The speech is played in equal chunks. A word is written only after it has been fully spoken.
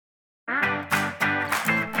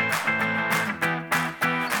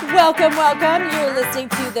Welcome. You're listening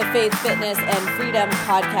to the Faith, Fitness, and Freedom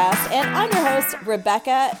podcast, and I'm your host,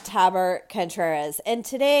 Rebecca Taber Contreras. And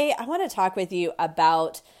today I want to talk with you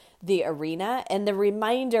about the arena and the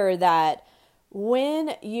reminder that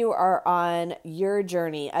when you are on your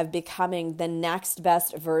journey of becoming the next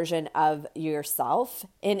best version of yourself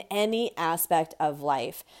in any aspect of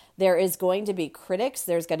life, there is going to be critics,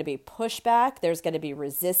 there's going to be pushback, there's going to be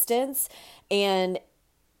resistance, and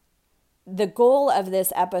the goal of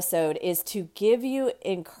this episode is to give you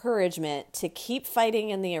encouragement to keep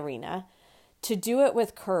fighting in the arena, to do it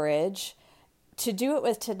with courage, to do it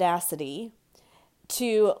with tenacity,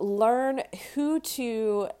 to learn who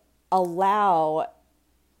to allow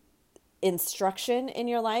instruction in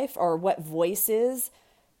your life, or what voices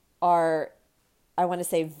are, I want to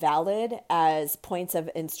say, valid as points of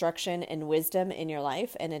instruction and wisdom in your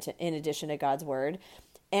life, and in addition to God's word,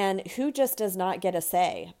 and who just does not get a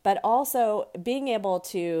say, but also being able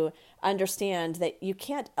to understand that you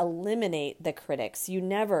can't eliminate the critics. You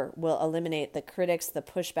never will eliminate the critics, the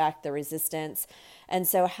pushback, the resistance. And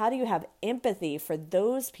so how do you have empathy for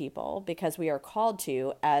those people, because we are called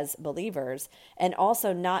to as believers, and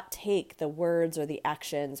also not take the words or the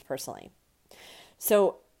actions personally?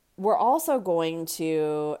 So we're also going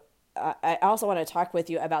to, I also want to talk with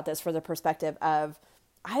you about this for the perspective of,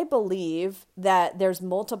 I believe that there's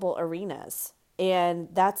multiple arenas, and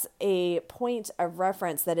that's a point of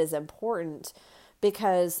reference that is important,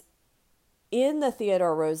 because in the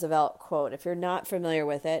Theodore Roosevelt quote, if you're not familiar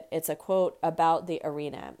with it, it's a quote about the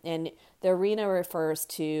arena, and the arena refers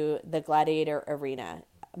to the gladiator arena.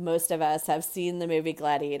 Most of us have seen the movie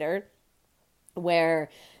Gladiator, where,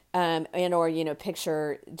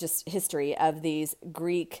 picture just history of these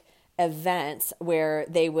Greek events where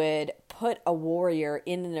they would put a warrior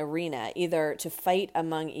in an arena, either to fight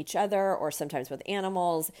among each other or sometimes with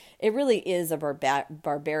animals. It really is a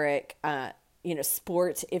barbaric,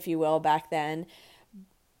 sport, if you will, back then.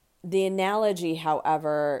 The analogy,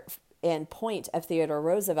 however, and point of Theodore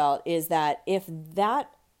Roosevelt is that if that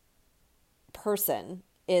person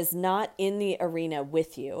is not in the arena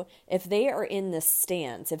with you, if they are in the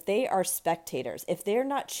stands, if they are spectators, if they're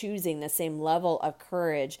not choosing the same level of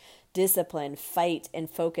courage, discipline, fight, and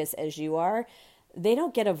focus as you are, they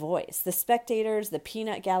don't get a voice. The spectators, the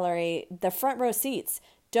peanut gallery, the front row seats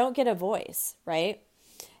don't get a voice, right?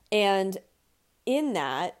 And in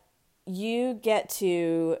that, you get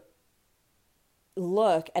to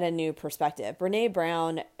look at a new perspective. Brené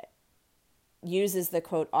Brown uses the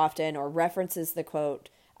quote often, or references the quote.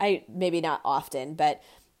 Maybe not often, but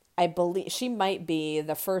I believe she might be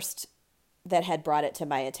the first that had brought it to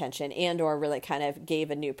my attention, and or really kind of gave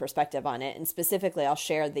a new perspective on it. And specifically, I'll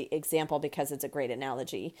share the example because it's a great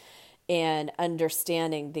analogy, and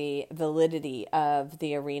understanding the validity of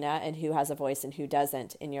the arena and who has a voice and who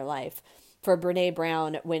doesn't in your life. For Brené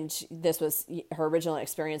Brown, when this was her original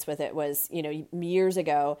experience with it, was years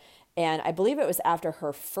ago, and I believe it was after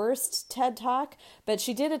her first TED Talk, but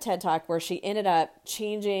she did a TED Talk where she ended up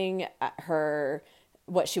changing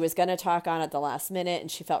what she was going to talk on at the last minute, and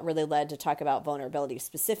she felt really led to talk about vulnerability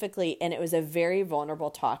specifically, and it was a very vulnerable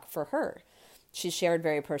talk for her. She shared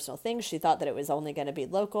very personal things. She thought that it was only going to be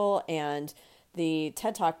local, and the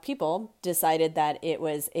TED Talk people decided that it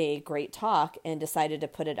was a great talk and decided to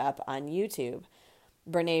put it up on YouTube.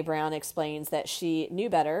 Brené Brown explains that she knew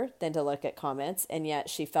better than to look at comments, and yet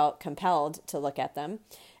she felt compelled to look at them.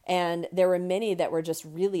 And there were many that were just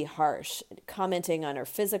really harsh, commenting on her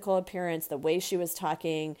physical appearance, the way she was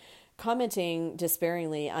talking, commenting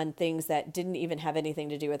despairingly on things that didn't even have anything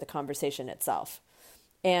to do with the conversation itself.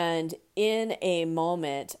 And in a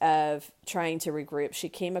moment of trying to regroup, she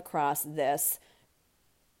came across this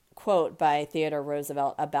quote by Theodore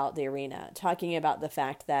Roosevelt about the arena, talking about the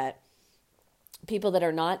fact that people that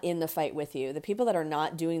are not in the fight with you, the people that are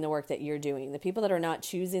not doing the work that you're doing, the people that are not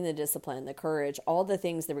choosing the discipline, the courage, all the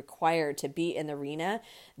things that are required to be in the arena,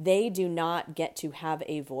 they do not get to have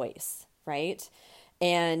a voice, right?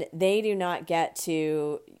 And they do not get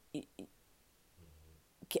to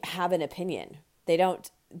have an opinion. They haven't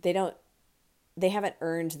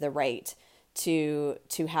earned the right to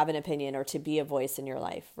have an opinion or to be a voice in your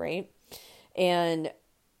life, right? And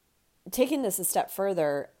taking this a step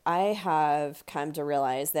further, I have come to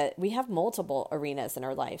realize that we have multiple arenas in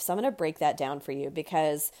our life. So I'm going to break that down for you,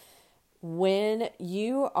 because when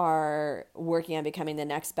you are working on becoming the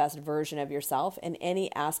next best version of yourself in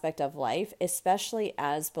any aspect of life, especially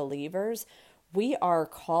as believers, we are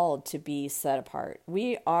called to be set apart.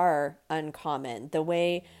 We are uncommon. The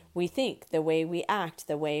way we think, the way we act,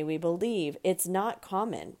 the way we believe, it's not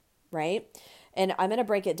common, right? And I'm going to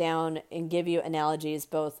break it down and give you analogies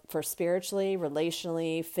both for spiritually,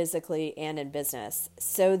 relationally, physically, and in business,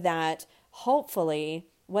 so that hopefully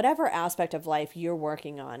whatever aspect of life you're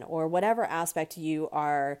working on, or whatever aspect you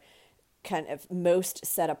are kind of most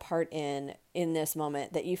set apart in this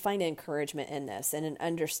moment, that you find encouragement in this and an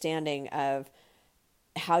understanding of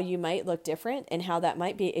how you might look different and how that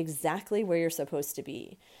might be exactly where you're supposed to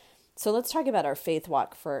be. So let's talk about our faith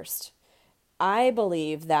walk first. I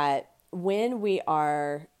believe that when we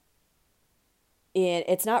are in,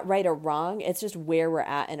 it's not right or wrong, it's just where we're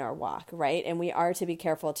at in our walk, right? And we are to be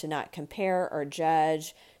careful to not compare or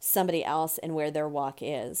judge somebody else and where their walk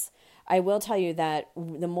is. I will tell you that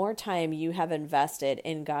the more time you have invested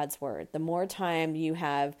in God's word, the more time you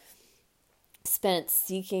have spent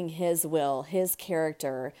seeking his will, his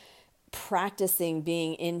character, practicing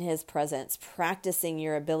being in his presence, practicing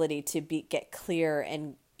your ability to get clear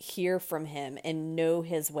and hear from him and know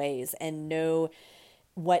his ways and know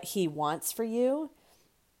what he wants for you,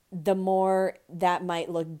 the more that might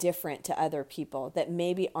look different to other people that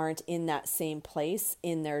maybe aren't in that same place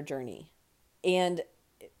in their journey. And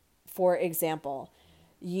for example,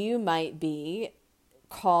 you might be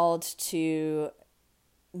called to,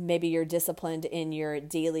 maybe you're disciplined in your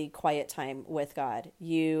daily quiet time with God.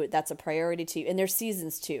 That's a priority to you. And there's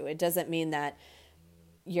seasons too. It doesn't mean that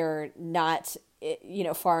you're not,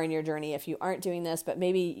 far in your journey if you aren't doing this, but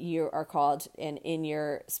maybe you are called in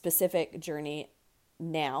your specific journey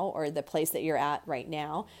now, or the place that you're at right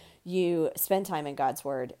now, you spend time in God's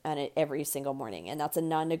word on it every single morning. And that's a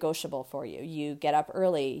non-negotiable for you. You get up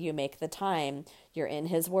early, you make the time, you're in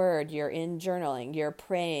his word, you're in journaling, you're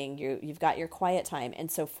praying, you've got your quiet time.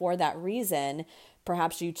 And so for that reason,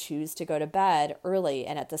 perhaps you choose to go to bed early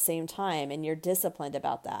and at the same time, and you're disciplined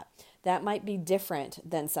about that. That might be different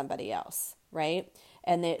than somebody else, right?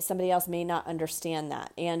 And somebody else may not understand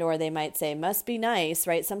that, and or they might say, must be nice,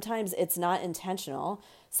 right? Sometimes it's not intentional.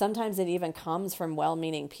 Sometimes it even comes from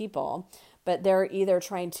well-meaning people, but they're either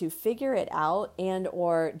trying to figure it out and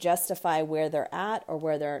or justify where they're at or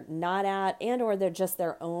where they're not at, and or they're just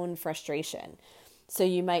their own frustration. So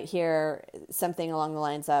you might hear something along the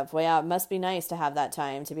lines of, well, yeah, it must be nice to have that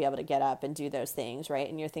time to be able to get up and do those things, right?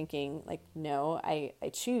 And you're thinking like, no, I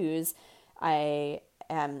choose, I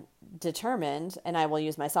am determined, and I will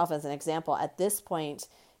use myself as an example at this point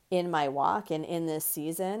in my walk and in this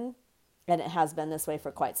season, and it has been this way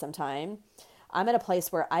for quite some time. I'm at a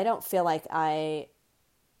place where I don't feel like I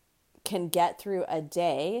can get through a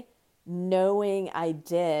day knowing I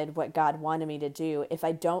did what God wanted me to do if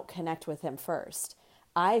I don't connect with him first.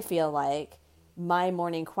 I feel like my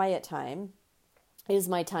morning quiet time is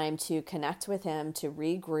my time to connect with him, to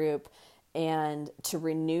regroup, and to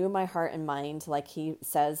renew my heart and mind, like he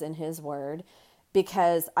says in his word,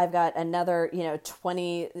 because I've got another,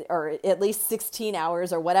 20 or at least 16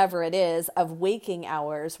 hours or whatever it is of waking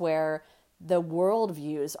hours where the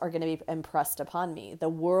worldviews are going to be impressed upon me.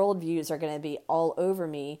 The worldviews are going to be all over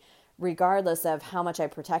me, regardless of how much I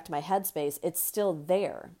protect my headspace. It's still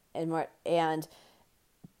there. And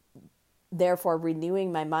therefore renewing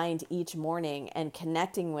my mind each morning and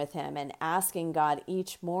connecting with him and asking God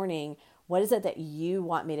each morning, what is it that you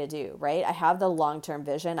want me to do, right? I have the long-term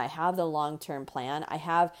vision. I have the long-term plan. I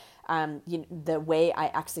have the way I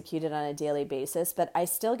execute it on a daily basis, but I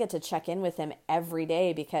still get to check in with him every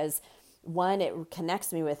day because one, it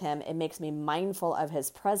connects me with him. It makes me mindful of his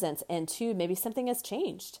presence. And two, maybe something has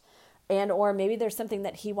changed. And or maybe there's something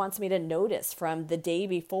that he wants me to notice from the day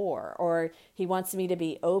before, or he wants me to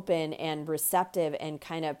be open and receptive and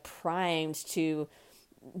kind of primed to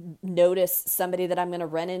notice somebody that I'm going to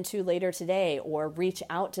run into later today, or reach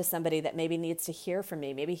out to somebody that maybe needs to hear from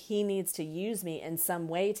me. Maybe he needs to use me in some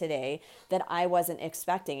way today that I wasn't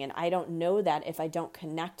expecting. And I don't know that if I don't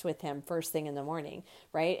connect with him first thing in the morning,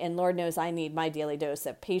 right? And Lord knows I need my daily dose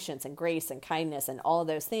of patience and grace and kindness and all of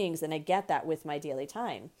those things. And I get that with my daily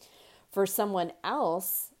time. For someone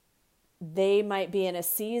else, they might be in a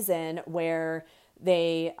season where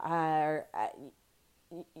they are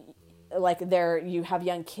you have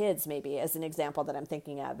young kids, maybe, as an example that I'm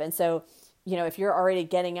thinking of. And so, if you're already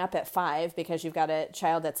getting up at 5 because you've got a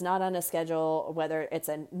child that's not on a schedule, whether it's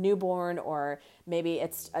a newborn or maybe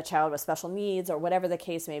it's a child with special needs or whatever the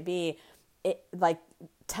case may be, it like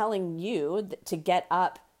telling you to get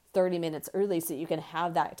up 30 minutes early so that you can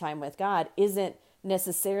have that time with God isn't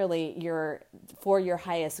necessarily for your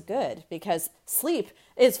highest good, because sleep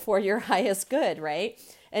is for your highest good, right?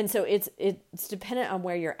 And so it's dependent on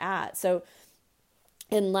where you're at. So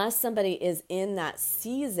unless somebody is in that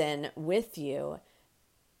season with you,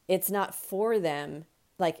 it's not for them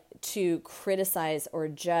like to criticize or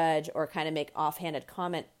judge or kind of make offhanded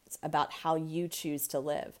comments decisions about how you choose to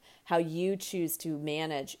live, how you choose to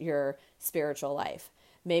manage your spiritual life.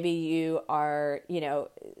 Maybe you are,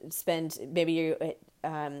 maybe you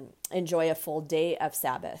enjoy a full day of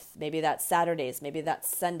Sabbath. Maybe that's Saturdays, maybe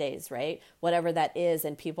that's Sundays, right? Whatever that is.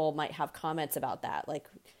 And people might have comments about that. Like,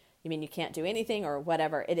 you mean you can't do anything or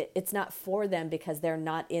whatever. It's not for them because they're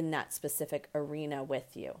not in that specific arena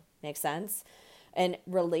with you. Make sense? And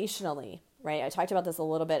relationally, right? I talked about this a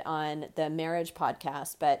little bit on the marriage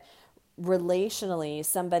podcast, but relationally,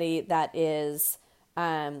 somebody that is,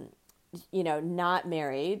 not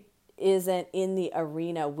married isn't in the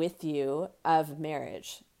arena with you of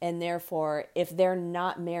marriage. And therefore, if they're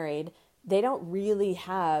not married, they don't really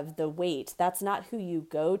have the weight. That's not who you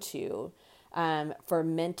go to for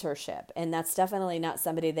mentorship. And that's definitely not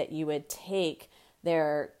somebody that you would take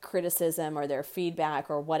their criticism or their feedback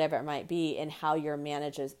or whatever it might be in how your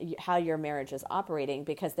marriage is operating,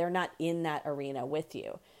 because they're not in that arena with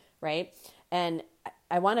you, right? And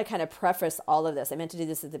I want to kind of preface all of this. I meant to do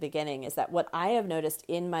this at the beginning, is that what I have noticed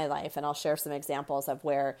in my life, and I'll share some examples of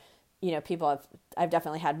where, I've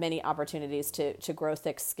definitely had many opportunities to grow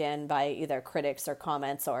thick skin by either critics or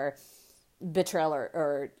comments or betrayal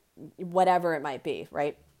or whatever it might be,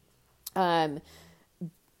 right?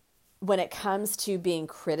 When it comes to being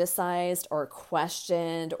criticized or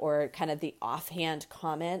questioned or kind of the offhand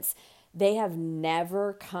comments, they have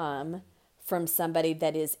never come from somebody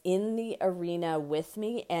that is in the arena with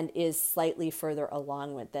me and is slightly further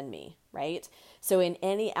along than me, right? So in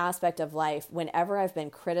any aspect of life, whenever I've been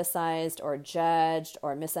criticized or judged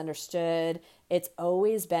or misunderstood, it's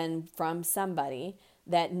always been from somebody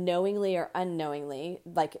that knowingly or unknowingly,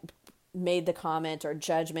 like, made the comment or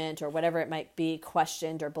judgment or whatever it might be,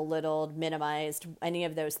 questioned or belittled, minimized, any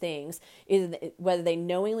of those things, whether they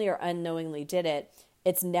knowingly or unknowingly did it.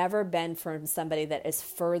 It's never been from somebody that is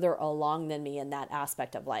further along than me in that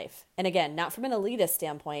aspect of life. And again, not from an elitist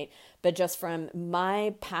standpoint, but just from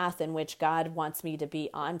my path in which God wants me to be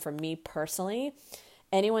on, for me personally.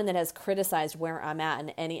 Anyone that has criticized where I'm at in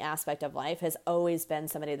any aspect of life has always been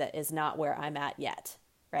somebody that is not where I'm at yet,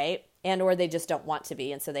 right? And or they just don't want to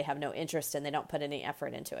be, and so they have no interest and they don't put any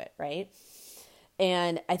effort into it, right?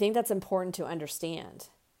 And I think that's important to understand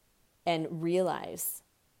and realize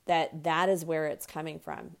that is where it's coming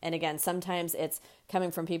from. And again, sometimes it's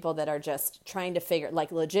coming from people that are just trying to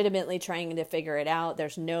legitimately trying to figure it out.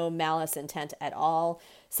 There's no malice intent at all.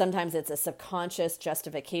 Sometimes it's a subconscious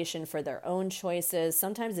justification for their own choices.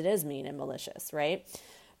 Sometimes it is mean and malicious, right?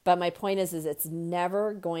 But my point is it's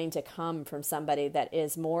never going to come from somebody that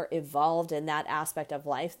is more evolved in that aspect of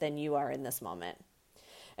life than you are in this moment.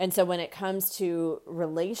 And so when it comes to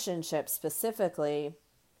relationships specifically,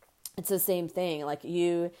 it's the same thing. Like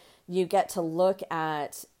you get to look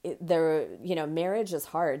at marriage is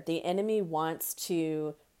hard. The enemy wants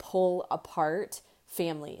to pull apart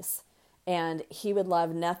families, and he would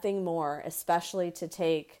love nothing more, especially to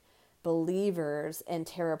take believers and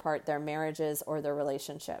tear apart their marriages or their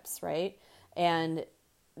relationships, right? And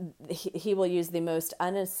he will use the most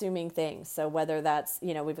unassuming things. So whether that's,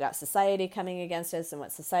 we've got society coming against us and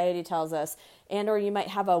what society tells us, and or you might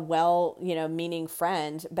have a meaning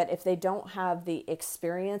friend, but if they don't have the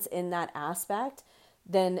experience in that aspect,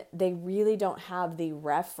 then they really don't have the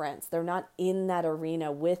reference. They're not in that arena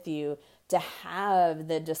with you to have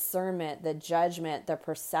the discernment, the judgment, the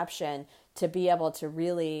perception to be able to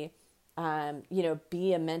really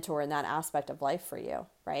be a mentor in that aspect of life for you,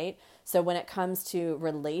 right? So when it comes to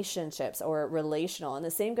relationships or relational, and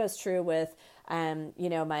the same goes true with,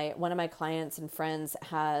 one of my clients and friends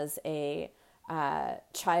has a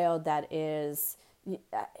child that is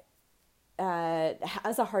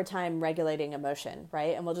has a hard time regulating emotion,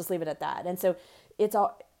 right? And we'll just leave it at that. And so it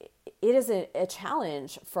is a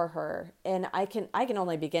challenge for her, and I can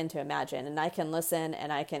only begin to imagine, and I can listen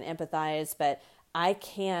and I can empathize, but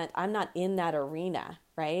I'm not in that arena,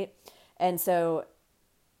 right? And so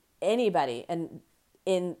anybody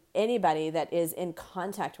that is in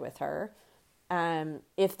contact with her,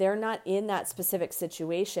 if they're not in that specific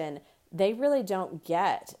situation, they really don't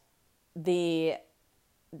they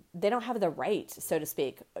don't have the right, so to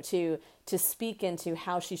speak, to speak into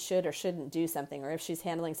how she should or shouldn't do something, or if she's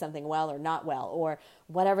handling something well or not well, or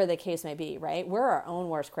whatever the case may be, right? We're our own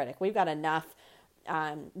worst critic. We've got enough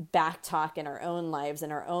back talk in our own lives,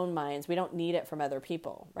 in our own minds. We don't need it from other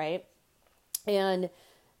people, right? And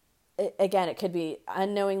again, it could be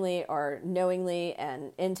unknowingly or knowingly,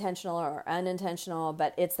 and intentional or unintentional,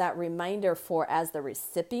 but it's that reminder as the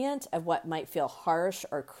recipient of what might feel harsh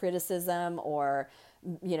or criticism or,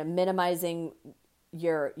 minimizing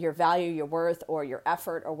your value, your worth, or your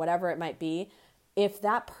effort, or whatever it might be. if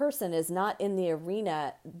that person is not in the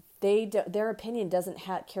arena, their opinion doesn't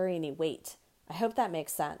carry any weight. I hope that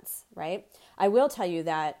makes sense, right? I will tell you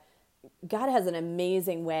that God has an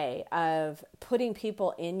amazing way of putting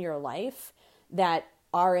people in your life that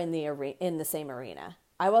are in the same arena.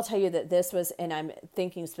 I will tell you that this was, and I'm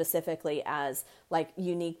thinking specifically as like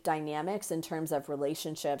unique dynamics in terms of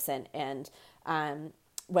relationships and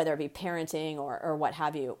whether it be parenting or what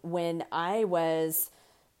have you. When I was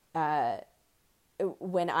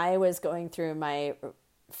going through my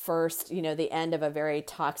first, the end of a very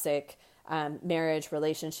toxic marriage,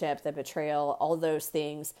 relationship, the betrayal, all those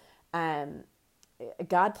things,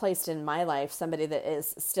 God placed in my life somebody that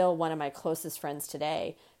is still one of my closest friends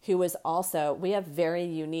today, who was also, we have very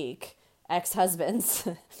unique ex-husbands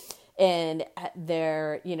and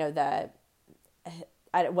their,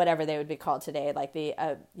 whatever they would be called today, like the,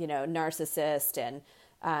 narcissist, and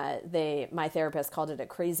my therapist called it a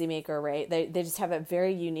crazy maker, right? They just have a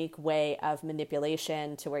very unique way of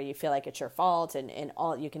manipulation to where you feel like it's your fault and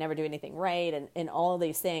all, you can never do anything right, and all of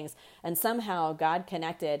these things. And somehow God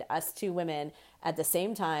connected us two women at the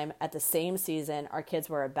same time, at the same season. Our kids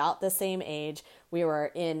were about the same age. We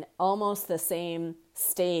were in almost the same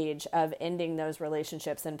stage of ending those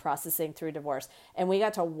relationships and processing through divorce. And we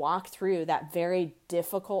got to walk through that very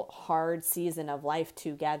difficult, hard season of life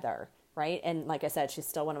together, right? And like I said, she's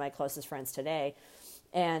still one of my closest friends today.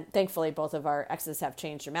 And thankfully, both of our exes have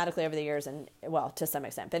changed dramatically over the years, and well, to some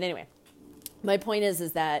extent. But anyway, my point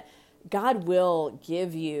is that God will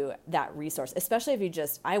give you that resource, especially if you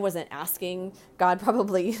I wasn't asking God,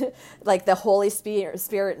 probably like the Holy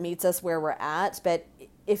Spirit meets us where we're at. But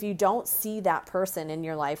if you don't see that person in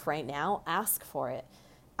your life right now, ask for it.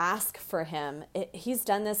 Ask for him. He's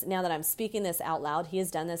done this, now that I'm speaking this out loud, he has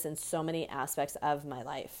done this in so many aspects of my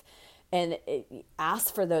life. And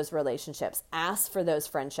ask for those relationships, ask for those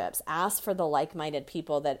friendships, ask for the like-minded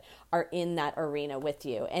people that are in that arena with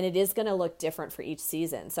you. And it is going to look different for each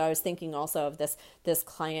season. So I was thinking also of this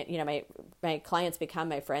client, my clients become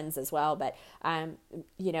my friends as well, but,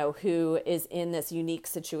 who is in this unique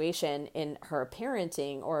situation in her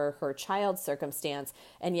parenting or her child's circumstance.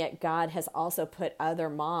 And yet God has also put other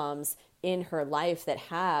moms in her life that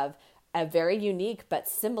have a very unique but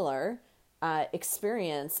similar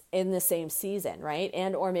experience in the same season, right?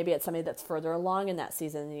 And or maybe it's somebody that's further along in that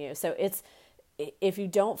season than you. So if you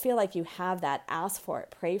don't feel like you have that, ask for it,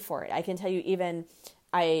 pray for it. I can tell you, even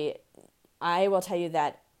I will tell you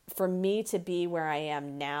that for me to be where I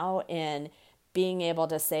am now in being able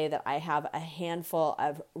to say that I have a handful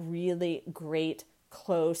of really great,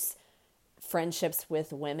 close friendships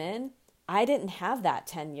with women, I didn't have that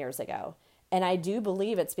 10 years ago. And I do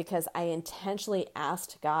believe it's because I intentionally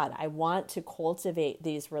asked God, I want to cultivate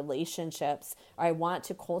these relationships, or I want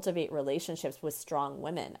to cultivate relationships with strong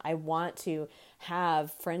women. I want to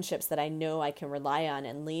have friendships that I know I can rely on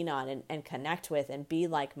and lean on and connect with and be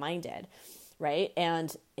like-minded, right?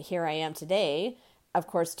 And here I am today, of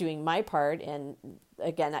course, doing my part. And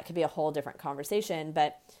again, that could be a whole different conversation,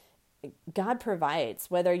 but God provides,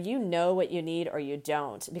 whether you know what you need or you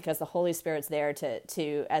don't, because the Holy Spirit's there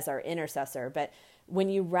to as our intercessor. But when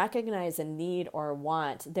you recognize a need or a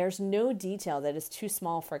want, there's no detail that is too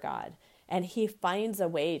small for God, and he finds a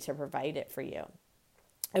way to provide it for you.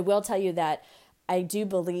 I will tell you that I do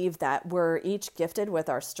believe that we're each gifted with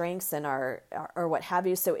our strengths and our or what have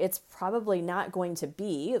you. So it's probably not going to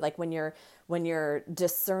be like when you're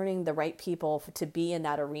discerning the right people to be in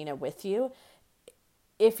that arena with you.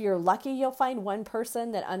 If you're lucky, you'll find one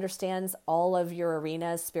person that understands all of your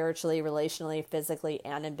arenas spiritually, relationally, physically,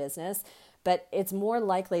 and in business. But it's more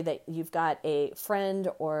likely that you've got a friend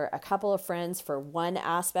or a couple of friends for one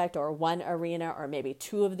aspect or one arena, or maybe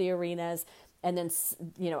two of the arenas, and then,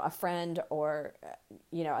 a friend or,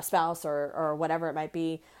 a spouse or whatever it might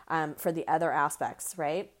be for the other aspects,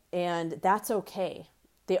 right? And that's okay.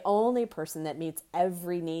 The only person that meets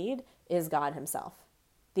every need is God himself.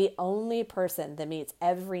 The only person that meets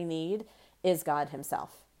every need is God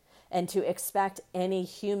himself. And to expect any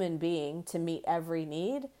human being to meet every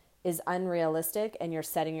need is unrealistic, and you're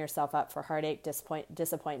setting yourself up for heartache,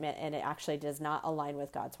 disappointment, and it actually does not align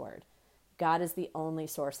with God's word. God is the only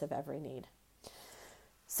source of every need.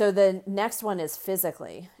 So the next one is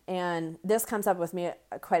physically. And this comes up with me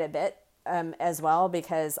quite a bit as well,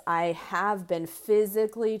 because I have been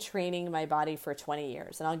physically training my body for 20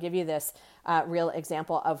 years. And I'll give you this real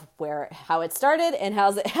example of how it started and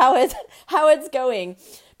how it's going,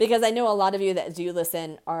 because I know a lot of you that do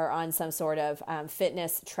listen are on some sort of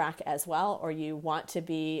fitness track as well, or you want to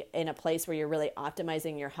be in a place where you're really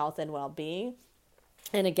optimizing your health and well-being.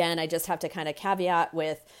 And again, I just have to kind of caveat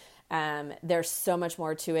with There's so much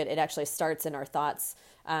more to it. It actually starts in our thoughts,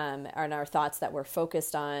 and our thoughts that we're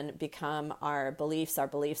focused on become our beliefs. Our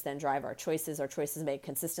beliefs then drive our choices made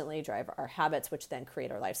consistently drive our habits, which then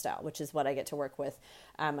create our lifestyle, which is what I get to work with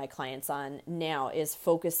my clients on now, is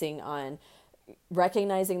focusing on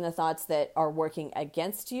recognizing the thoughts that are working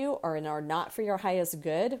against you or are not for your highest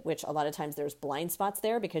good, which a lot of times there's blind spots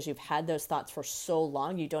there because you've had those thoughts for so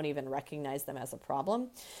long you don't even recognize them as a problem.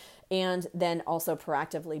 And then also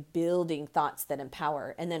proactively building thoughts that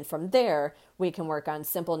empower. And then from there, we can work on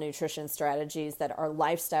simple nutrition strategies that are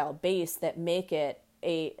lifestyle based, that make it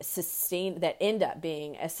that end up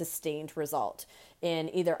being a sustained result in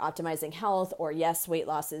either optimizing health or, yes, weight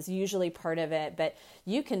loss is usually part of it, but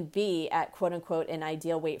you can be at quote unquote an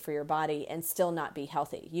ideal weight for your body and still not be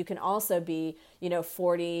healthy. You can also be,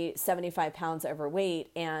 40, 75 pounds overweight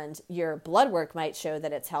and your blood work might show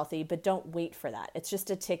that it's healthy, but don't wait for that. It's just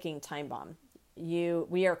a ticking time bomb.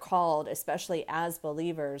 We are called, especially as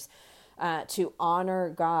believers, to honor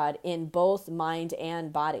God in both mind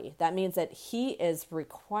and body. That means that He is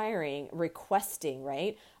requesting,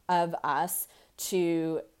 right, of us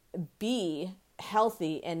to be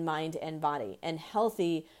healthy in mind and body. And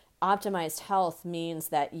healthy, optimized health means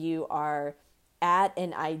that you are at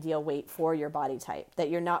an ideal weight for your body type, that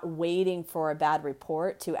you're not waiting for a bad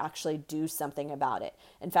report to actually do something about it.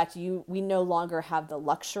 In fact, we no longer have the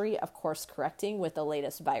luxury of course correcting with the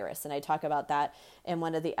latest virus. And I talk about that in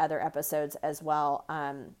one of the other episodes as well.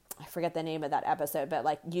 I forget the name of that episode, but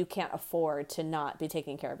like, you can't afford to not be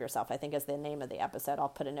taking care of yourself, I think is the name of the episode. I'll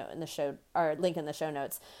put a note in the show or link in the show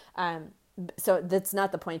notes. So that's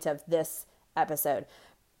not the point of this episode.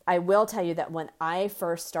 I will tell you that when I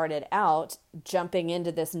first started out jumping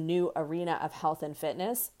into this new arena of health and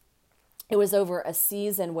fitness, it was over a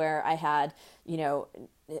season where I had,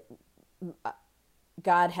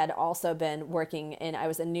 God had also been working, and I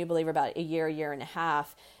was a new believer about a year and a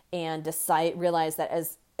half, and realized that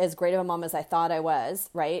as great of a mom as I thought I was,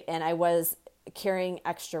 right? And I was carrying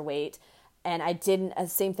extra weight, and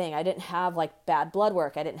same thing, I didn't have like bad blood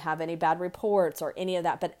work. I didn't have any bad reports or any of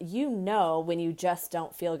that. But when you just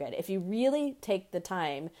don't feel good, if you really take the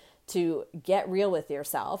time to get real with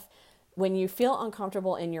yourself, when you feel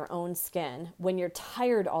uncomfortable in your own skin, when you're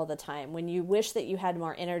tired all the time, when you wish that you had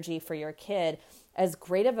more energy for your kid, as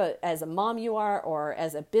great as a mom you are, or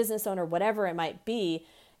as a business owner, whatever it might be,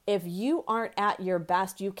 if you aren't at your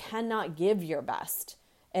best, you cannot give your best.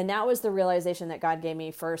 And that was the realization that God gave me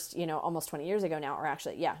first, almost 20 years ago now, or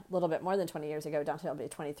actually, a little bit more than 20 years ago. Dante will be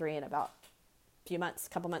 23 in about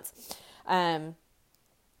couple months,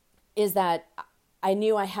 is that I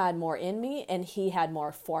knew I had more in me and He had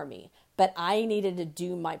more for me, but I needed to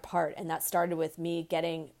do my part. And that started with me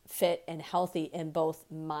getting fit and healthy in both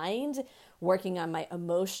mind, working on my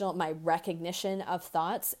recognition of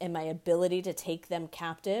thoughts and my ability to take them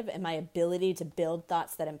captive, and my ability to build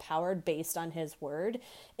thoughts that empowered based on His word,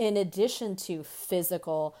 in addition to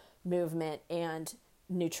physical movement and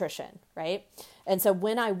nutrition, right? And so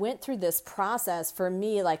when I went through this process, for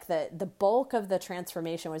me, like the bulk of the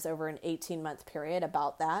transformation was over an 18-month period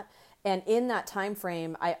about that. And in that time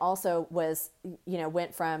frame, I also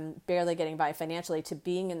went from barely getting by financially to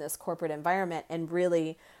being in this corporate environment and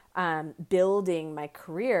really building my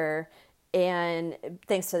career. And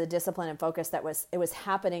thanks to the discipline and focus it was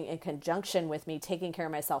happening in conjunction with me taking care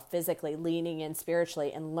of myself physically, leaning in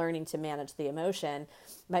spiritually, and learning to manage the emotion,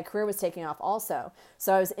 my career was taking off also.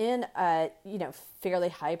 So I was in a, fairly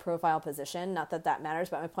high profile position. Not that that matters,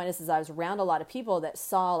 but my point is I was around a lot of people that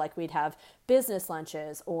saw, like, we'd have business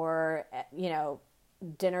lunches or,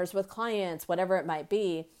 dinners with clients, whatever it might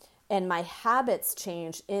be. And my habits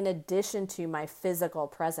changed in addition to my physical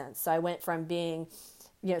presence. So I went from being,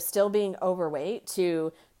 still being overweight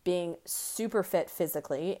to being super fit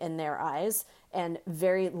physically in their eyes and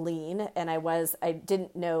very lean. And I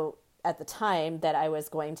didn't know at the time that I was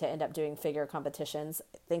going to end up doing figure competitions.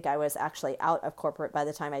 I think I was actually out of corporate by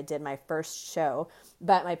the time I did my first show.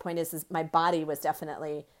 But my point is my body was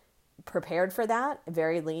definitely prepared for that,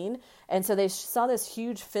 very lean. And so they saw this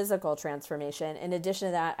huge physical transformation. In addition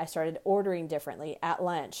to that, I started ordering differently at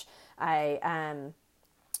lunch. I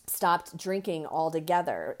stopped drinking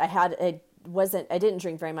altogether. I didn't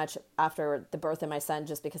drink very much after the birth of my son,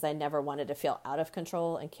 just because I never wanted to feel out of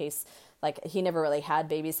control in case, like, he never really had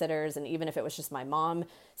babysitters. And even if it was just my mom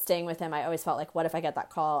staying with him, I always felt like, what if I get that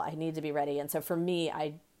call? I need to be ready. And so for me,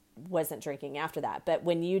 I wasn't drinking after that. But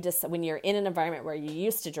when you're in an environment where you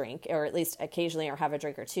used to drink, or at least occasionally, or have a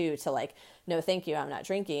drink or two, to like, no, thank you, I'm not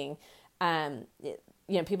drinking.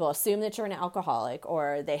 people assume that you're an alcoholic,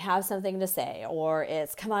 or they have something to say, or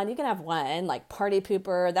it's, come on, you can have one, like party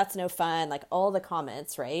pooper, that's no fun, like all the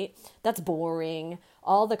comments, right? That's boring,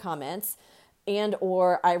 all the comments. And,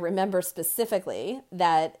 or I remember specifically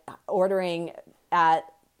that ordering at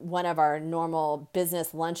one of our normal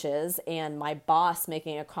business lunches and my boss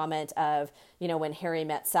making a comment of, when Harry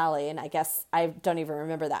met Sally, and I guess I don't even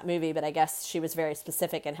remember that movie, but I guess she was very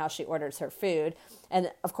specific in how she orders her food.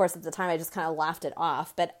 And of course, at the time, I just kind of laughed it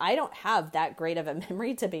off, but I don't have that great of a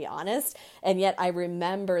memory, to be honest. And yet I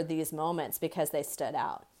remember these moments because they stood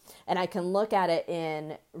out. And I can look at it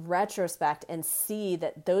in retrospect and see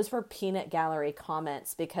that those were peanut gallery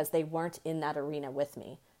comments because they weren't in that arena with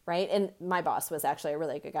me. Right. And my boss was actually a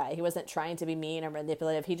really good guy. He wasn't trying to be mean or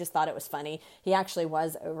manipulative. He just thought it was funny. He actually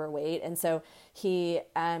was overweight. And so he,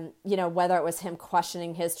 whether it was him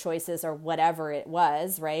questioning his choices or whatever it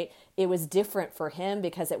was, right, it was different for him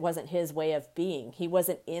because it wasn't his way of being. He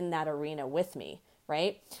wasn't in that arena with me.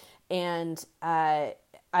 Right. And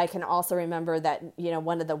I can also remember that,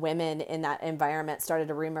 one of the women in that environment started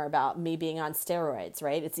a rumor about me being on steroids,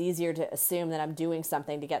 right? It's easier to assume that I'm doing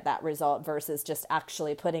something to get that result versus just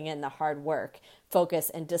actually putting in the hard work, focus,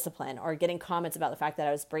 and discipline, or getting comments about the fact that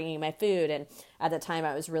I was bringing my food. And at the time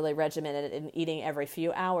I was really regimented in eating every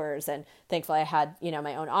few hours. And thankfully I had,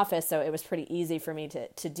 my own office. So it was pretty easy for me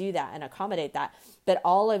to do that and accommodate that. But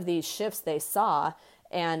all of these shifts they saw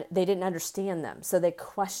and they didn't understand them. So they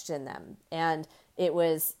questioned them. And it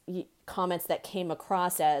was comments that came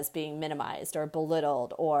across as being minimized or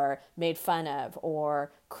belittled or made fun of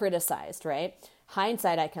or criticized, right?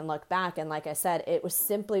 Hindsight, I can look back. And like I said, it was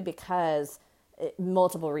simply because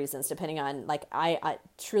multiple reasons, depending on, like, I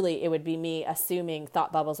truly, it would be me assuming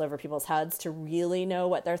thought bubbles over people's heads to really know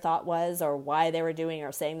what their thought was or why they were doing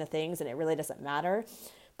or saying the things. And it really doesn't matter.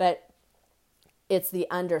 But it's the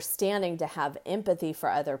understanding to have empathy for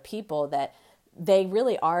other people that they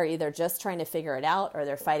really are either just trying to figure it out or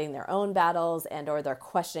they're fighting their own battles and or they're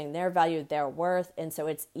questioning their value, their worth. And so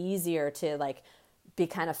it's easier to be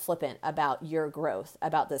kind of flippant about your growth,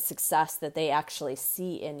 about the success that they actually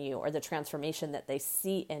see in you or the transformation that they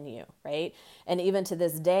see in you, right? And even to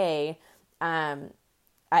this day,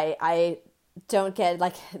 I don't get,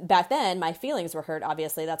 back then my feelings were hurt.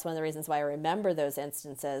 Obviously, that's one of the reasons why I remember those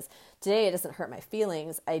instances. Today, it doesn't hurt my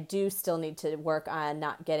feelings. I do still need to work on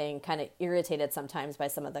not getting kind of irritated sometimes by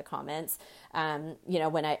some of the comments.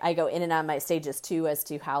 When I go in and out of my stages too, as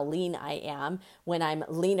to how lean I am. When I'm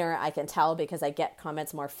leaner, I can tell because I get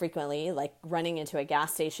comments more frequently, like running into a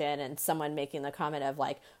gas station and someone making the comment of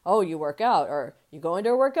oh, you work out, or you go into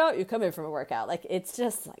a workout, you come in from a workout. It's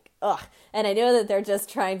just ugh. And I know that they're just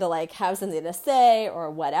trying to have something to say or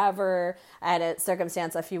whatever. I had a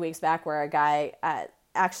circumstance a few weeks back where a guy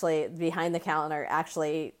actually behind the counter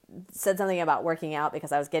actually said something about working out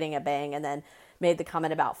because I was getting a bang and then made the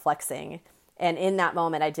comment about flexing. And in that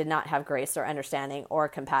moment, I did not have grace or understanding or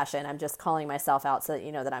compassion. I'm just calling myself out so that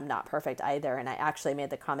you know that I'm not perfect either. And I actually made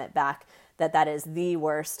the comment back that is the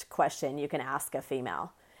worst question you can ask a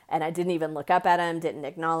female. And I didn't even look up at him, didn't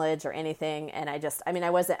acknowledge or anything. And I just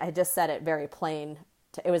said it very plain.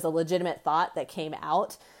 It was a legitimate thought that came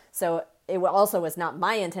out. So it also was not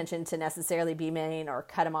my intention to necessarily be mean or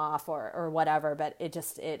cut him off or whatever, but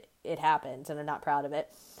it happened and I'm not proud of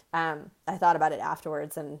it. I thought about it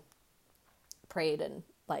afterwards and prayed and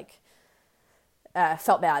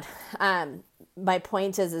felt bad. My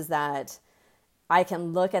point is that I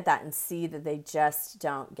can look at that and see that they just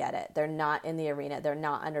don't get it. They're not in the arena. They're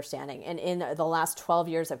not understanding. And in the last 12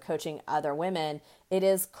 years of coaching other women, it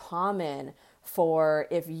is common for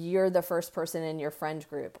if you're the first person in your friend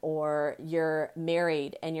group or you're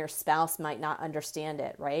married and your spouse might not understand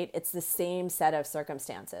it, right? It's the same set of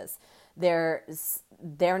circumstances. They're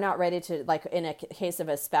not ready to, in a case of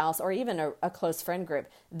a spouse or even a close friend group,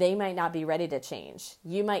 they might not be ready to change.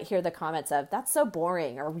 You might hear the comments of, that's so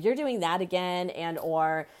boring, or you're doing that again, and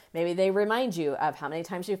or maybe they remind you of how many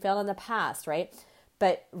times you failed in the past, right?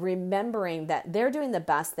 But remembering that they're doing the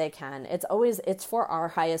best they can, it's for our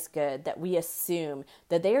highest good that we assume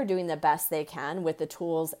that they are doing the best they can with the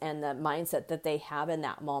tools and the mindset that they have in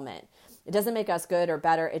that moment. It doesn't make us good or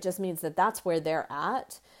better. It just means that that's where they're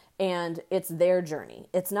at. And it's their journey.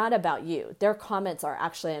 It's not about you. Their comments are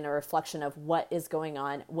actually a reflection of what is going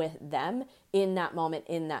on with them in that moment,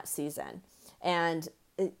 in that season. And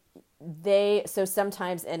so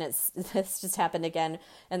sometimes, and this just happened again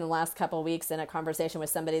in the last couple of weeks in a conversation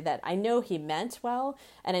with somebody that I know he meant well,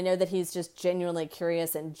 and I know that he's just genuinely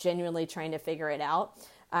curious and genuinely trying to figure it out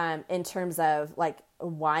in terms of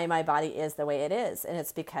why my body is the way it is. And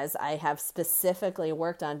it's because I have specifically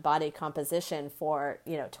worked on body composition for,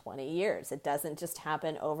 20 years. It doesn't just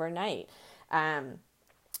happen overnight.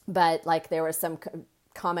 But like there were some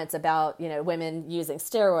comments about, women using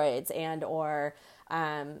steroids and, or,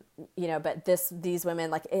 but these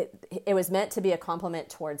women, like it was meant to be a compliment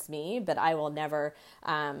towards me, but I will never,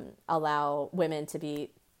 allow women to be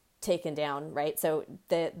taken down, right? So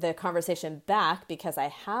the conversation back, because I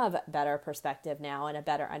have better perspective now and a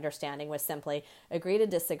better understanding, was simply agree to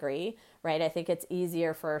disagree, right? I think it's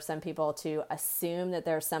easier for some people to assume that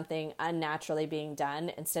there's something unnaturally being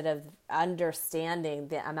done instead of understanding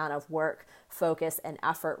the amount of work, focus, and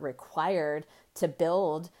effort required to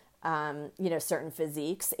build certain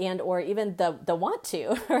physiques and, or even the want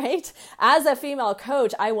to, right? As a female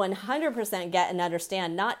coach, I 100% get and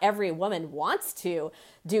understand not every woman wants to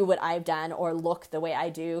do what I've done or look the way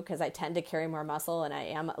I do, because I tend to carry more muscle and I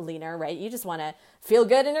am leaner, right? You just want to feel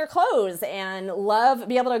good in your clothes and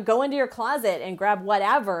be able to go into your closet and grab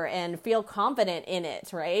whatever and feel confident in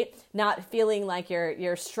it, right? Not feeling like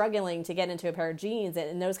you're struggling to get into a pair of jeans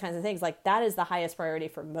and those kinds of things. Like that is the highest priority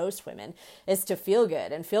for most women, is to feel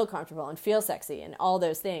good and feel comfortable and feel sexy and all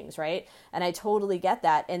those things, right? And I totally get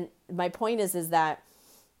that. And my point is that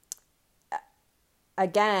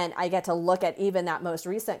again, I get to look at even that most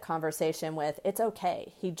recent conversation with, it's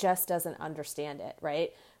okay. He just doesn't understand it,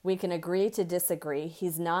 right? We can agree to disagree.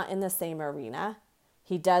 He's not in the same arena.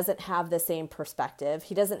 He doesn't have the same perspective.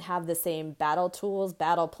 He doesn't have the same battle tools,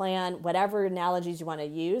 battle plan, whatever analogies you want to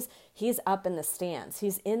use. He's up in the stands.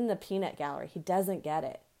 He's in the peanut gallery. He doesn't get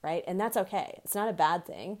it, right? And that's okay. It's not a bad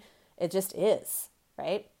thing. It just is,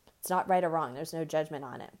 right? It's not right or wrong. There's no judgment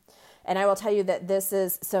on it. And I will tell you that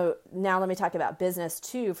so now let me talk about business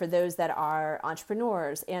too, for those that are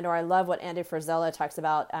entrepreneurs, or I love what Andy Frisella talks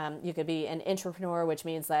about. You could be an entrepreneur, which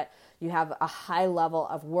means that you have a high level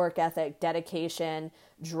of work ethic, dedication,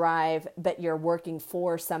 drive, but you're working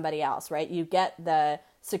for somebody else, right? You get the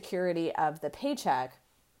security of the paycheck.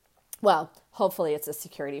 Well, hopefully it's a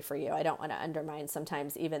security for you. I don't want to undermine.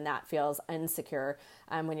 Sometimes even that feels insecure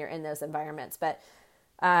when you're in those environments, but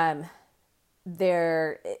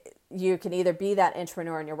you can either be that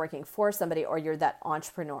entrepreneur and you're working for somebody, or you're that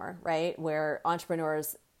entrepreneur, right? Where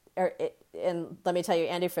entrepreneurs and let me tell you,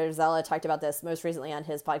 Andy Frisella talked about this most recently on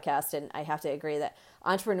his podcast, and I have to agree that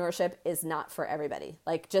entrepreneurship is not for everybody.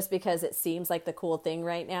 Like, just because it seems like the cool thing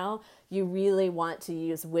right now, you really want to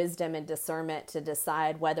use wisdom and discernment to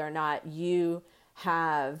decide whether or not you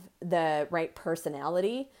have the right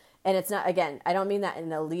personality. And it's not, again, I don't mean that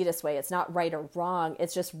in an elitist way. It's not right or wrong.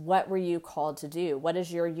 It's just, what were you called to do? What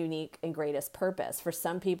is your unique and greatest purpose? For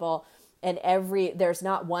some people, there's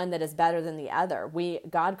not one that is better than the other.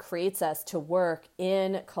 God creates us to work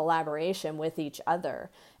in collaboration with each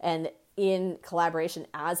other. And in collaboration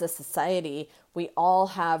as a society, we all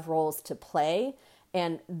have roles to play.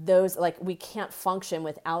 And those, like, we can't function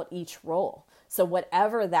without each role. So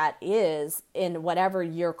whatever that is, in whatever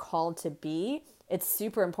you're called to be, it's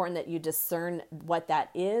super important that you discern what that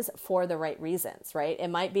is for the right reasons, right? It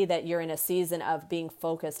might be that you're in a season of being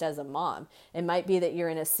focused as a mom. It might be that you're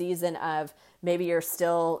in a season of, maybe you're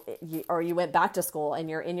still, or you went back to school and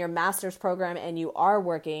you're in your master's program and you are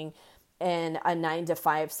working in a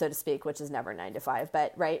 9-to-5, so to speak, which is never 9-to-5,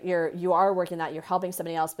 but right, you are working that, you're helping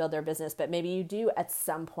somebody else build their business, but maybe you do at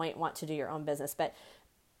some point want to do your own business, but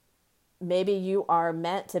maybe you are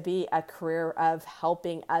meant to be a career of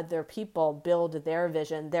helping other people build their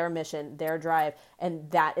vision, their mission, their drive,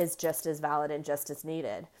 and that is just as valid and just as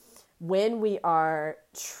needed. When we are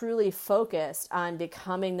truly focused on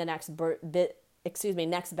becoming the next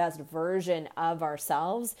best version of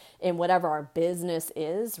ourselves in whatever our business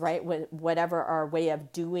is, right? Whatever our way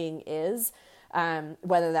of doing is,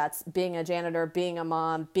 whether that's being a janitor, being a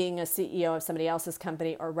mom, being a CEO of somebody else's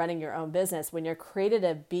company, or running your own business. When you're created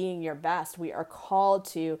of being your best, we are called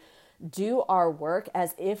to do our work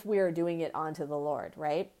as if we are doing it unto the Lord,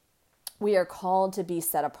 right? We are called to be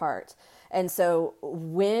set apart. And so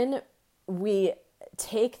when we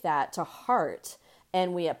take that to heart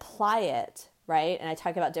and we apply it, right? And I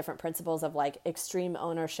talk about different principles of like extreme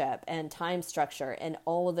ownership and time structure and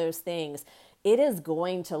all of those things, it is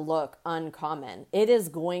going to look uncommon. It is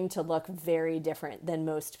going to look very different than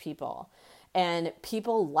most people. And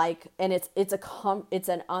people it's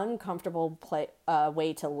an uncomfortable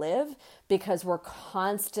way to live, because we're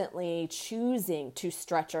constantly choosing to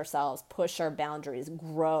stretch ourselves, push our boundaries,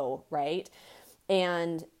 grow, right?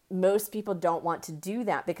 And most people don't want to do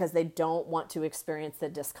that because they don't want to experience the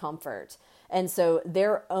discomfort. And so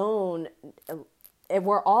their own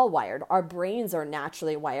we're all wired. Our brains are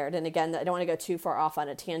naturally wired. And again, I don't want to go too far off on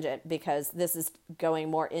a tangent because this is going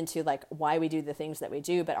more into like why we do the things that we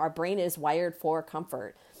do, but our brain is wired for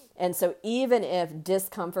comfort. And so even if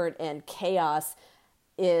discomfort and chaos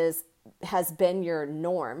has been your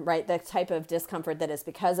norm, right? The type of discomfort that is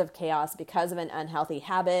because of chaos, because of an unhealthy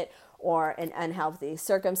habit or an unhealthy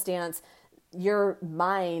circumstance, your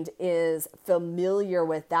mind is familiar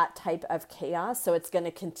with that type of chaos. So it's going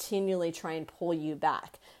to continually try and pull you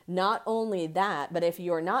back. Not only that, but if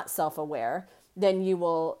you're not self-aware, then you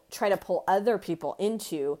will try to pull other people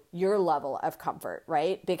into your level of comfort,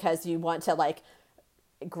 right? Because you want to like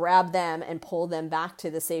grab them and pull them back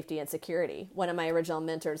to the safety and security. One of my original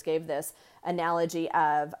mentors gave this analogy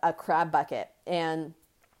of a crab bucket, and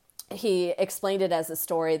he explained it as a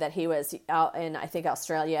story that he was out in, I think,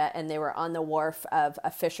 Australia, and they were on the wharf of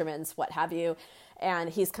a fisherman's, what have you. And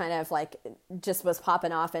he's kind of like, just was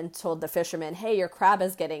popping off and told the fisherman, hey, your crab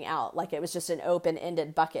is getting out. Like it was just an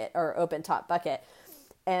open-ended bucket or open top bucket.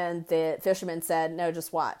 And the fisherman said, no,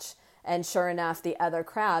 just watch. And sure enough, the other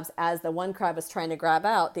crabs, as the one crab was trying to grab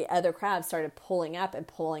out, the other crabs started pulling up and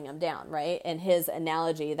pulling him down, right? And his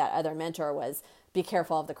analogy, that other mentor, was be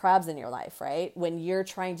careful of the crabs in your life, right? When you're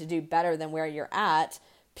trying to do better than where you're at,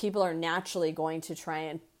 people are naturally going to try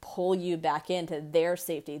and pull you back into their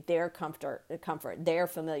safety, their comfort, their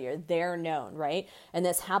familiar, their known, right? And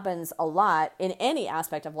this happens a lot in any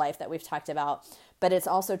aspect of life that we've talked about, but it's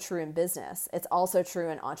also true in business. It's also true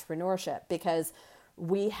in entrepreneurship because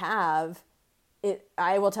we have it.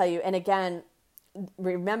 I will tell you, and again,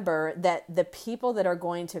 remember that the people that are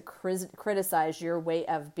going to criticize your way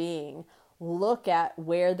of being, look at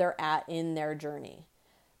where they're at in their journey.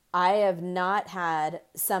 I have not had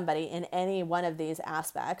somebody in any one of these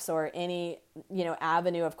aspects or any,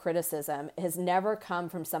 avenue of criticism has never come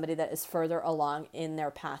from somebody that is further along in their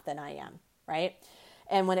path than I am, right?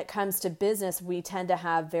 And when it comes to business, we tend to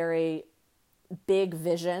have very big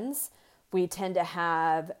visions. We tend to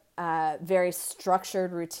have very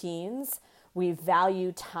structured routines. We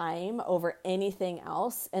value time over anything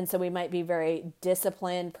else. And so we might be very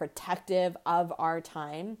disciplined, protective of our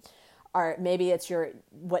time. Or maybe it's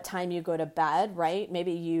what time you go to bed, right?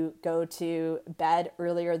 Maybe you go to bed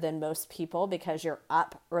earlier than most people because you're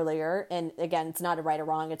up earlier. And again, it's not a right or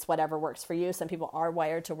wrong. It's whatever works for you. Some people are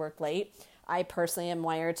wired to work late. I personally am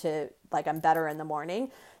wired to, I'm better in the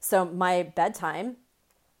morning. So my bedtime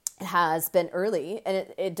has been early, and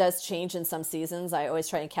it does change in some seasons. I always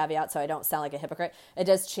try and caveat so I don't sound like a hypocrite. It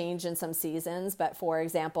does change in some seasons, but for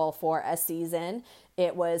example, for a season,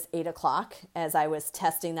 it was 8:00 as I was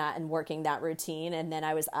testing that and working that routine. And then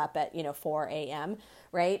I was up at, 4 a.m.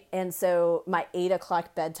 Right. And so my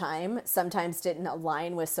 8:00 bedtime sometimes didn't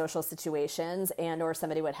align with social situations and, or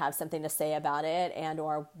somebody would have something to say about it and,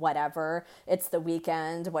 or whatever. It's the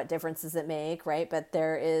weekend. What difference does it make? Right. But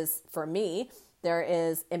for me, there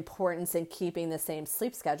is importance in keeping the same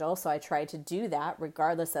sleep schedule. So I try to do that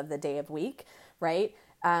regardless of the day of week, right?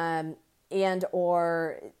 And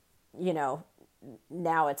or,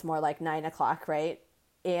 now it's more like 9:00, right?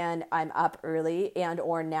 And I'm up early and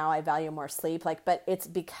or now I value more sleep. But it's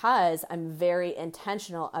because I'm very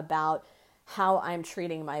intentional about how I'm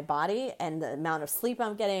treating my body and the amount of sleep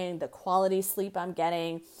I'm getting, the quality sleep I'm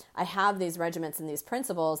getting. I have these regimens and these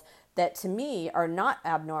principles that to me are not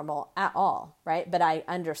abnormal at all, right? But I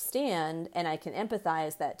understand and I can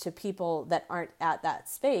empathize that to people that aren't at that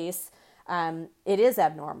space, it is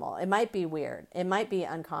abnormal. It might be weird. It might be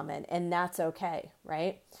uncommon, and that's okay,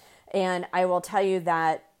 right? And I will tell you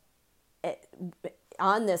that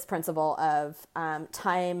on this principle of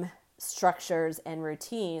time structures and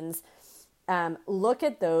routines, look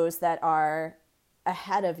at those that are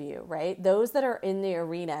ahead of you, right? Those that are in the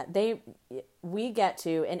arena, we get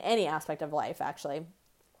to in any aspect of life, actually,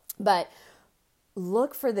 but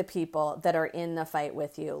look for the people that are in the fight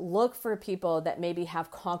with you. Look for people that maybe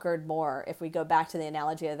have conquered more. If we go back to the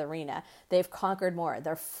analogy of the arena, they've conquered more.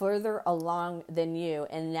 They're further along than you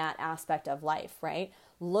in that aspect of life, right?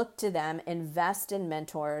 Look to them, invest in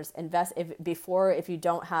mentors, if you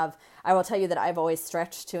don't have, I will tell you that I've always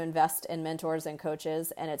stretched to invest in mentors and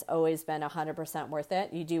coaches, and it's always been 100% worth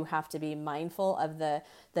it. You do have to be mindful of the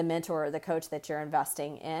mentor or the coach that you're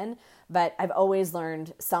investing in, but I've always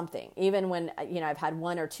learned something. Even when, I've had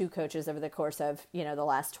one or two coaches over the course of, the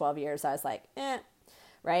last 12 years, I was like,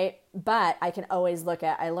 right? But I can always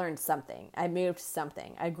I learned something. I moved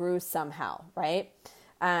something. I grew somehow, right?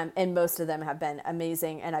 And most of them have been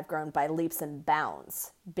amazing, and I've grown by leaps and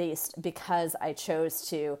bounds because I chose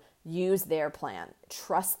to use their plan,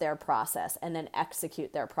 trust their process, and then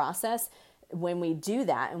execute their process when we do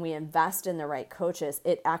that and we invest in the right coaches,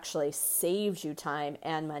 it actually saves you time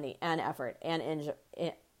and money and effort and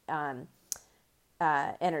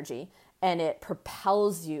energy. And it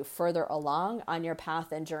propels you further along on your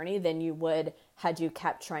path and journey than you would had you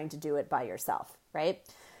kept trying to do it by yourself, right?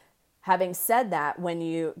 Having said that,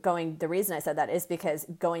 the reason I said that is because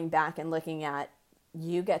going back and looking at,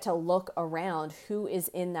 you get to look around who is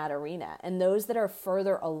in that arena, and those that are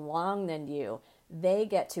further along than you, they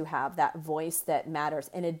get to have that voice that matters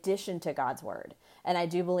in addition to God's word. And I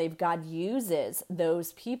do believe God uses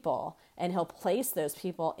those people, and he'll place those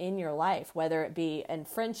people in your life, whether it be in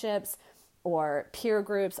friendships or peer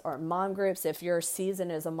groups or mom groups, if your season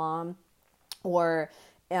as a mom, or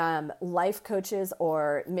life coaches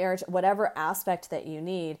or marriage, whatever aspect that you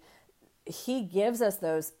need. He gives us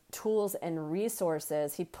those tools and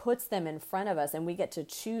resources. He puts them in front of us, and we get to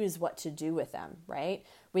choose what to do with them, right?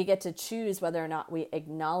 We get to choose whether or not we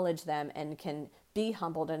acknowledge them and can be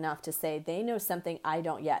humbled enough to say, they know something I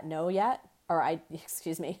don't yet know yet, or I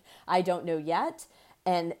don't know yet.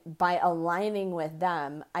 And by aligning with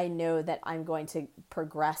them, I know that I'm going to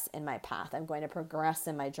progress in my path. I'm going to progress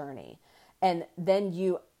in my journey. And then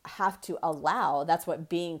you have to allow, that's what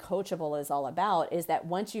being coachable is all about, is that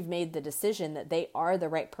once you've made the decision that they are the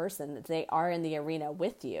right person, that they are in the arena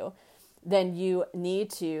with you, then you need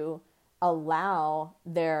to allow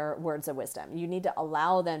their words of wisdom. You need to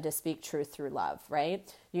allow them to speak truth through love,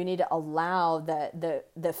 right? You need to allow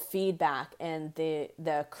the feedback and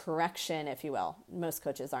the correction, if you will. Most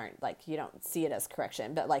coaches aren't, like, you don't see it as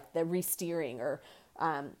correction, but like the re-steering or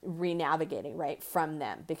re-navigating, right, from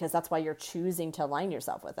them, because that's why you're choosing to align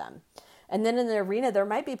yourself with them. And then in the arena, there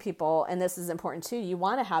might be people, and this is important too, you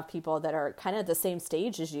want to have people that are kind of at the same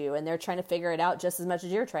stage as you, and they're trying to figure it out just as much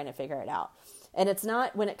as you're trying to figure it out. And it's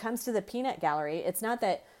not, when it comes to the peanut gallery, it's not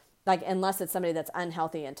that, like, unless it's somebody that's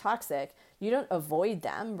unhealthy and toxic, you don't avoid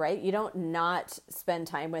them, right? You don't not spend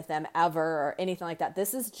time with them ever or anything like that.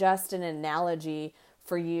 This is just an analogy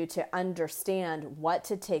for you to understand what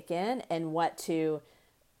to take in and what to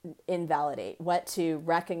invalidate, what to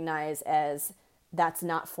recognize as, that's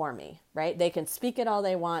not for me, right? They can speak it all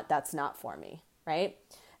they want. That's not for me, right?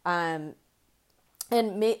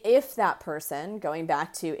 If that person, going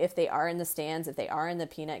back to if they are in the stands, if they are in the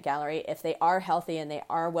peanut gallery, if they are healthy and they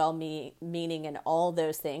are well-meaning and all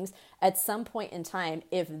those things, at some point in time,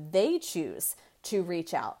 if they choose to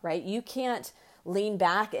reach out, right? You can't lean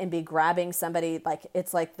back and be grabbing somebody, like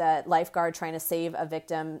it's like the lifeguard trying to save a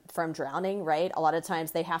victim from drowning, right? A lot of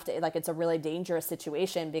times they have to, like, it's a really dangerous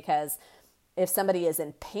situation, because if somebody is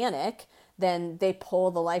in panic, then they pull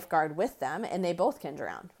the lifeguard with them and they both can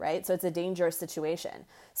drown, right? So it's a dangerous situation.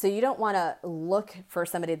 So you don't want to look for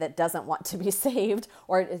somebody that doesn't want to be saved,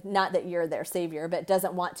 or not that you're their savior, but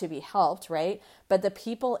doesn't want to be helped, right? But the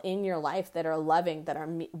people in your life that are loving, that are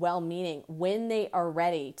well-meaning, when they are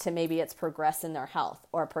ready to, maybe it's progress in their health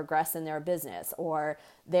or progress in their business, or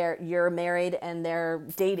you're married and they're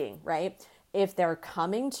dating, right? If they're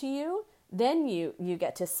coming to you, then you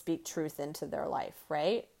get to speak truth into their life,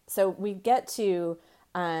 right? So we get to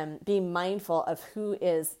be mindful of who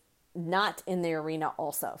is not in the arena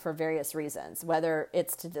also, for various reasons, whether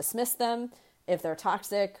it's to dismiss them if they're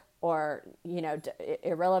toxic or,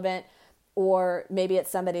 irrelevant, or maybe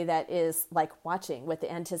it's somebody that is like watching with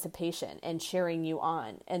the anticipation and cheering you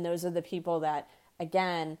on. And those are the people that,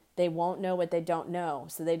 again, they won't know what they don't know.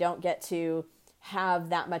 So they don't get to have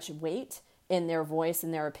that much weight in their voice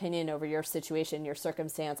and their opinion over your situation, your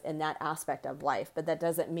circumstance, in that aspect of life. But that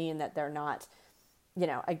doesn't mean that they're not,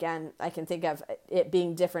 again, I can think of it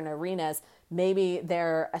being different arenas. Maybe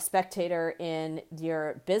they're a spectator in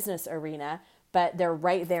your business arena, but they're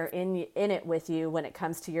right there in it with you when it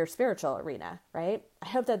comes to your spiritual arena, right? I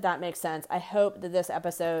hope that makes sense. I hope that this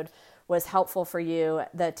episode was helpful for you.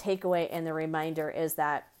 The takeaway and the reminder is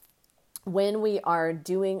that when we are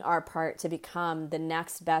doing our part to become the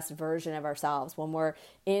next best version of ourselves, when we're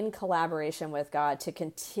in collaboration with God to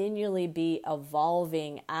continually be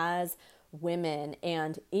evolving as women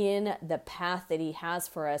and in the path that He has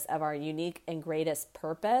for us of our unique and greatest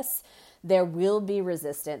purpose, there will be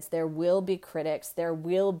resistance, there will be critics, there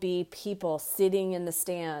will be people sitting in the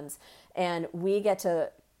stands, and we get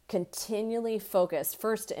to continually focus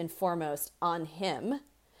first and foremost on Him.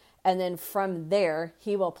 And then from there,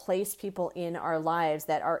 He will place people in our lives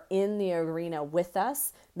that are in the arena with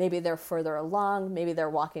us. Maybe they're further along, maybe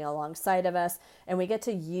they're walking alongside of us. And we get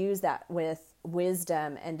to use that with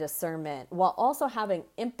wisdom and discernment, while also having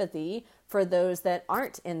empathy for those that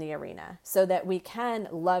aren't in the arena, so that we can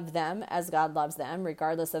love them as God loves them,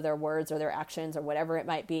 regardless of their words or their actions or whatever it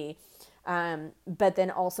might be. But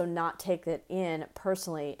then also not take it in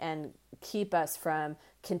personally and keep us from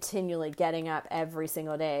continually getting up every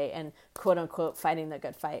single day and quote unquote fighting the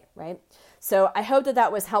good fight, right? So I hope that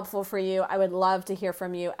that was helpful for you. I would love to hear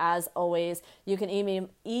from you. As always, you can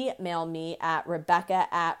email me at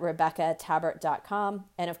rebecca@rebeccatabert.com.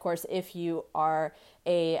 And of course, if you are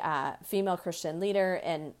a female Christian leader,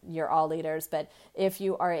 and you're all leaders, but if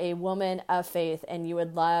you are a woman of faith and you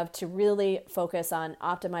would love to really focus on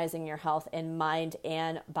optimizing your health in mind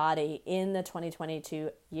and body in the 2022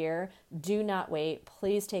 year, do not wait.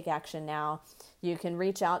 Please take action now. You can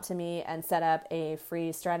reach out to me and set up a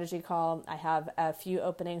free strategy call. I have a few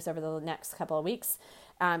openings over the next couple of weeks,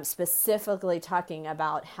 specifically talking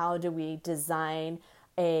about how do we design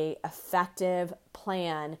a effective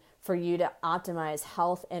plan for you to optimize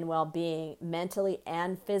health and well-being mentally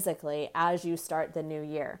and physically as you start the new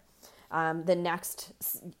year. The next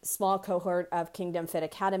small cohort of Kingdom Fit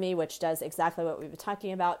Academy, which does exactly what we've been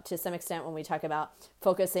talking about to some extent when we talk about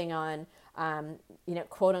focusing on,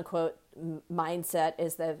 quote unquote, mindset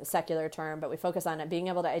is the secular term, but we focus on being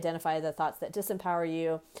able to identify the thoughts that disempower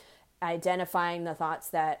you, identifying the thoughts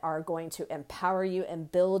that are going to empower you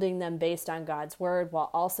and building them based on God's word,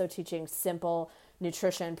 while also teaching simple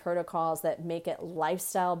nutrition protocols that make it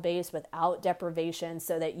lifestyle based without deprivation,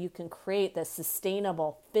 so that you can create the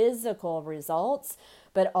sustainable physical results,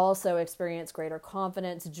 but also experience greater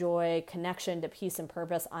confidence, joy, connection to peace and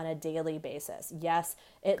purpose on a daily basis. Yes,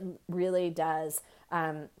 it really does.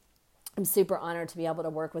 I'm super honored to be able to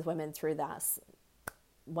work with women through this.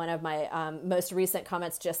 One of my most recent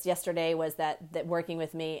comments just yesterday was that working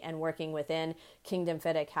with me and working within Kingdom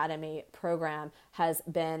Fit Academy program has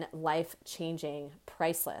been life-changing,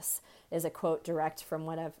 priceless, is a quote direct from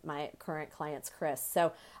one of my current clients, Chris.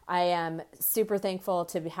 So I am super thankful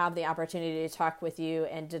to have the opportunity to talk with you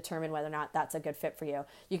and determine whether or not that's a good fit for you.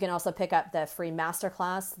 You can also pick up the free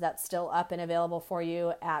masterclass that's still up and available for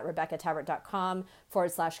you at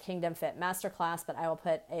rebeccatabert.com/Kingdom Fit Masterclass, but I will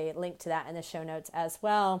put a link to that in the show notes as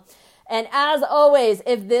well. And as always,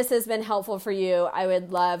 if this has been helpful for you, I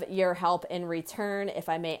would love your help in return, if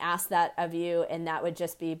I may ask that of you, and that would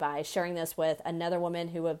just be by sharing this with another woman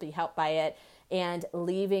who would be helped by it and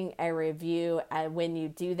leaving a review. And when you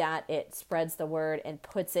do that, it spreads the word and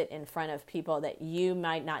puts it in front of people that you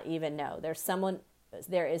might not even know. There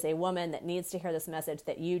is a woman that needs to hear this message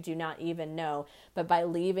that you do not even know, but by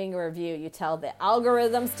leaving a review, you tell the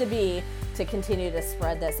algorithms to continue to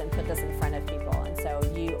spread this and put this in front of people. And so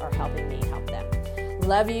you are helping me help them.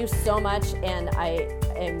 Love you so much, and I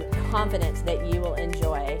am confident that you will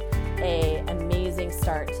enjoy an amazing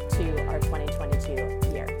start to our 2022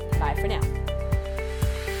 year. Bye for now.